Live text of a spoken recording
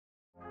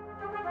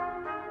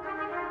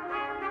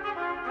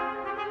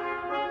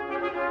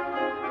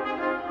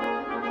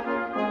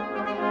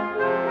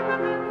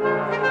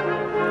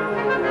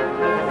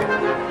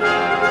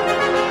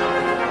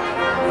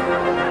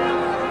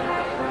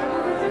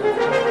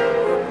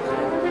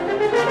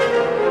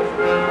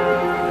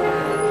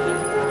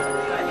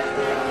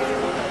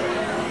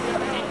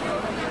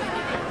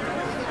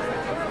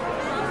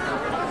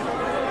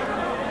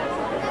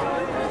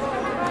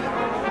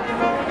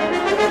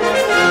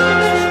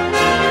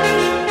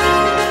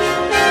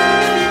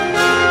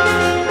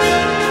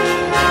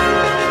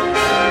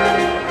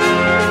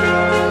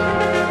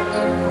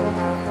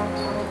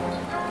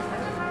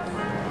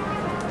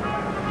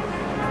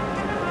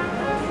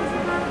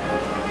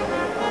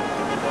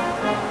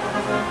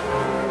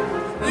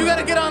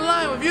gotta get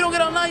online. If you don't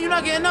get online, you're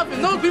not getting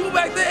nothing. Those people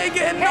back there ain't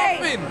getting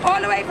nothing.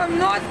 All the way from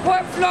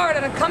Northport,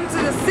 Florida to come to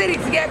the city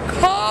to get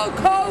cold,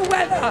 cold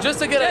weather. Just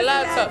to get a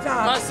laptop.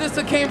 My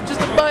sister came just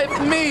to buy it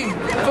for me.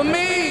 For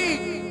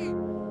me.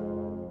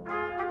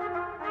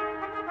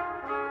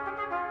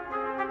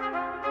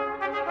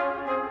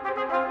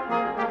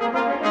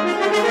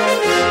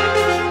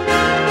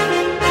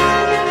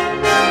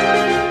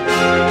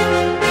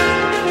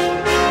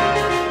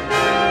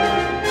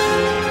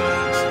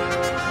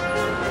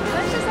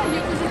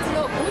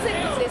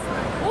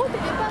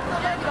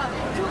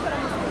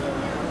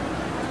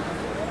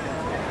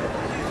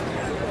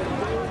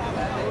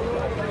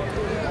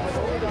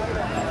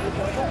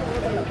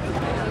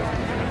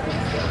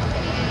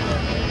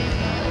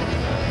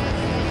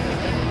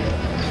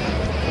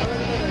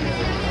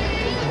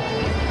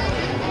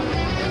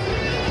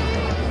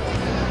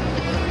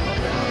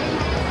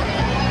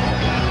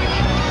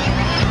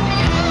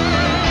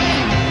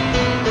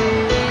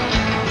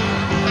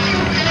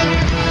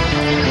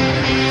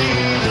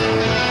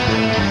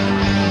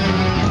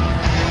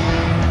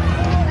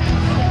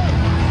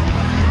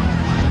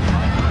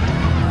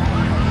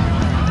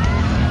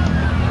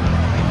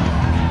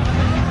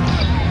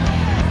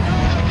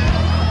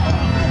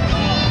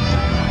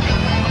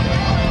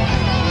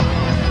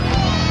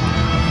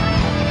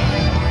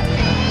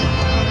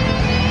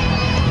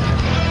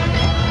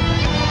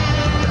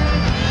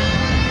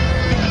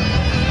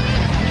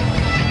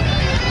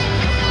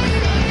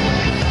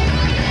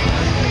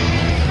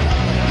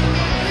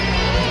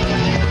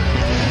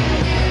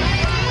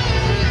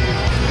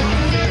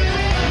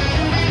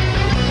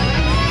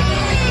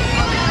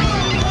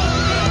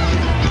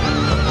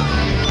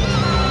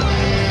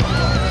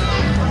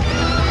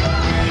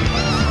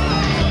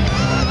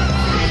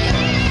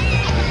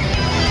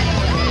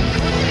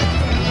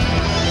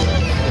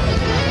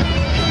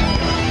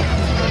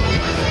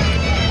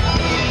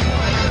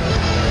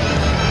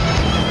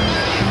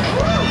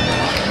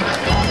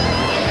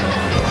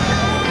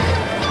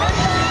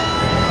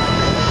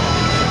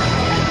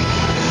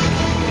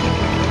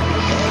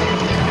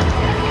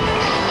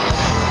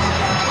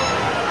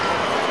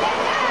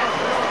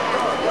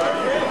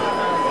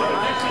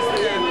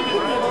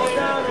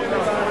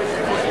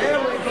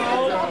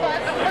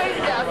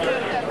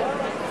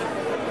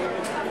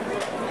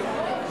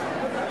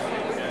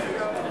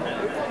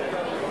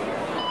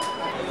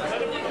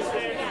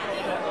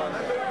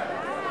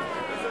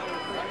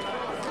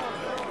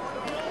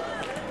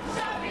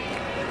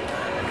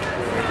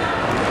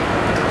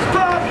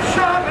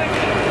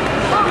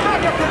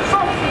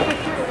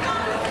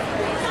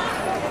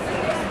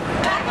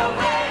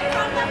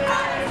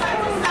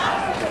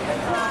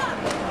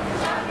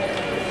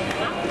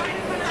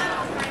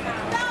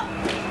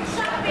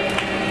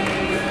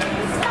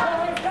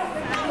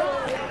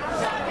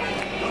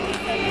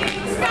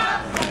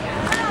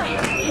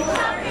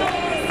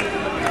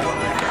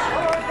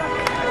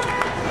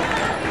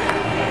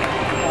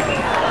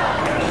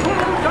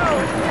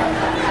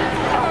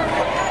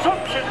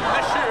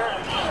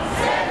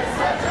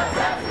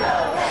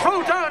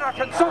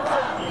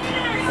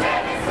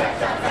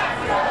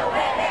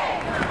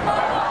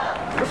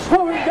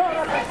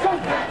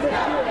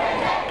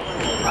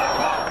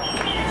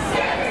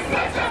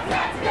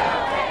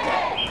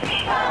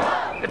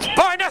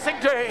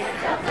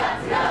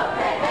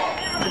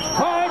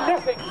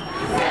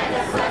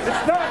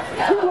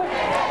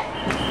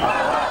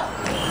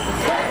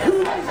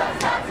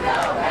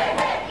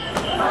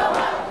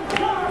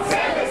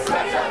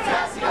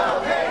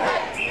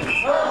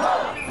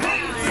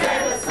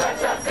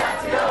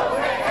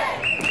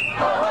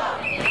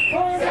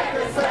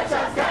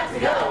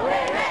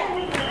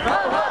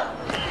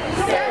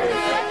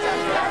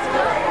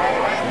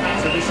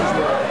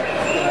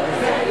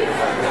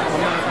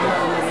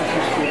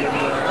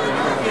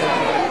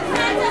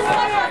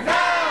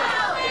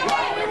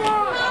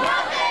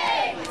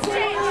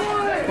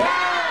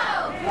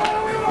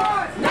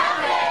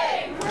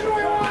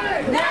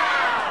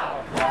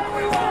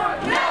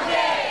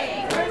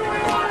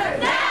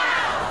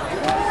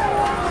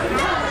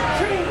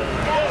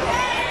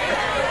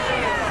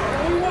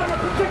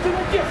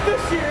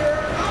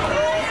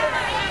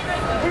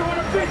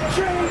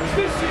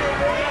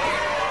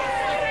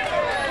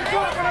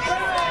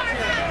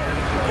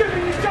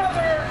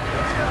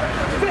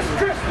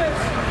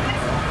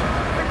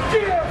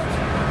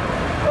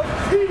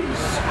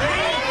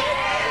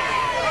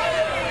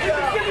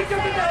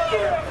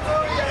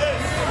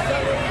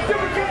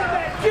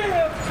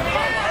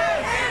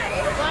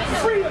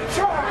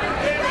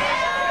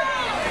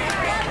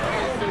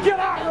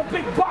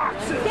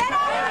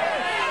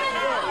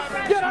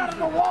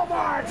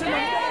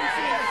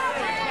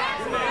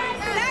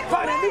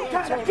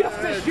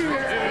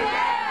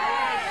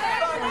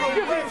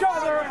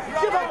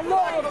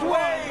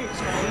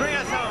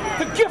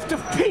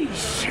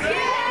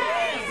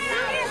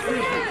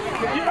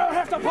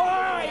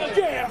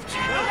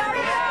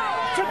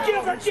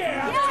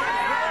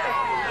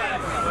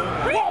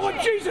 What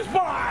would Jesus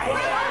buy?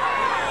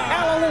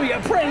 Hallelujah,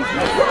 praise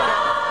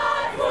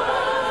God. What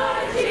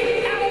would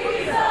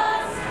Jesus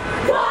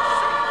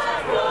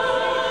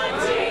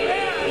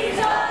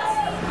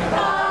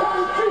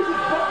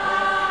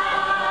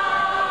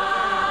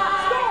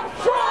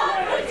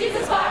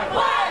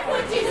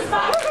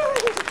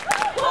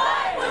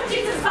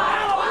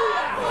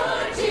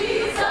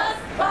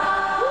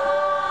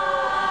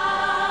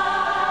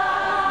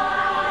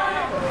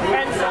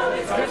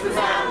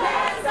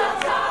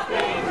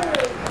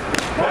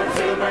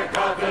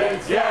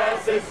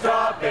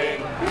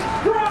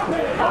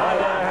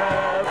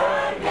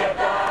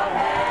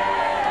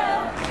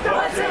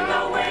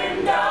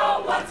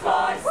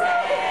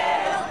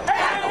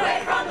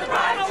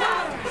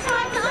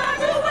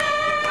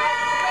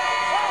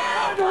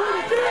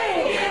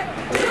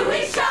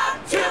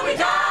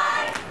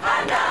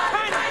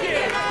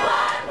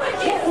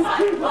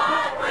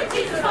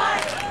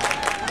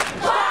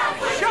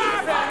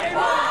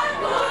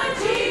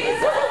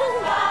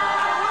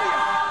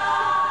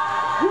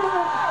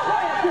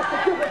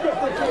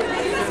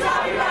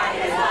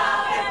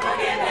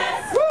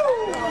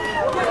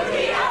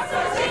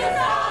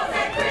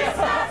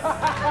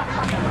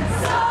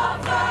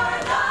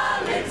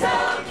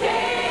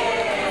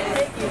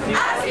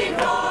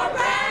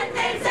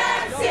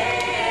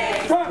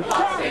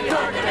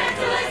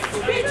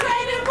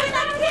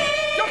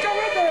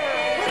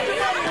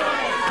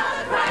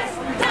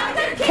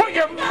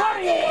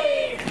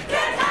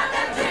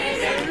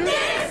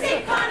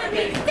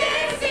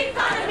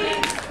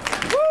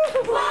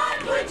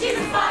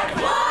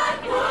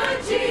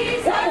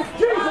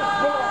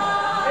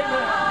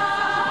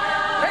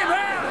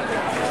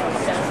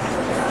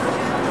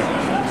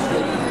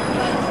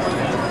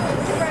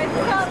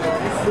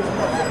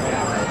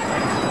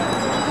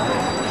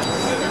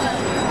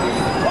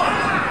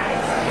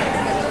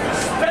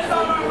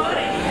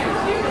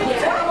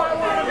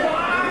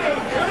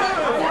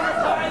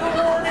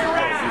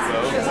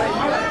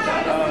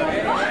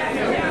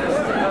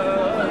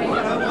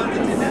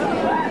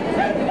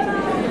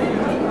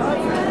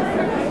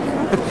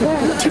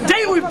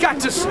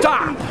to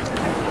stop.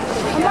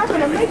 I'm not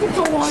going to make it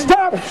to one.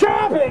 Stop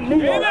shopping,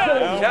 New York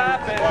City.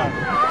 Shopping.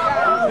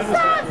 Oh,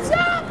 stop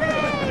shopping!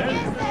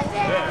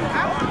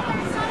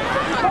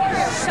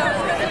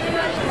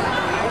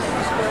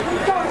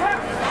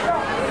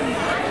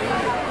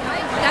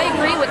 I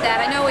agree with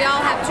that. I know we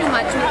all have too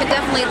much. We could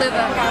definitely live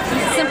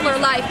a simpler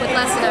life with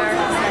less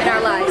in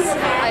our lives.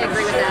 I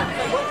agree with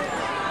that.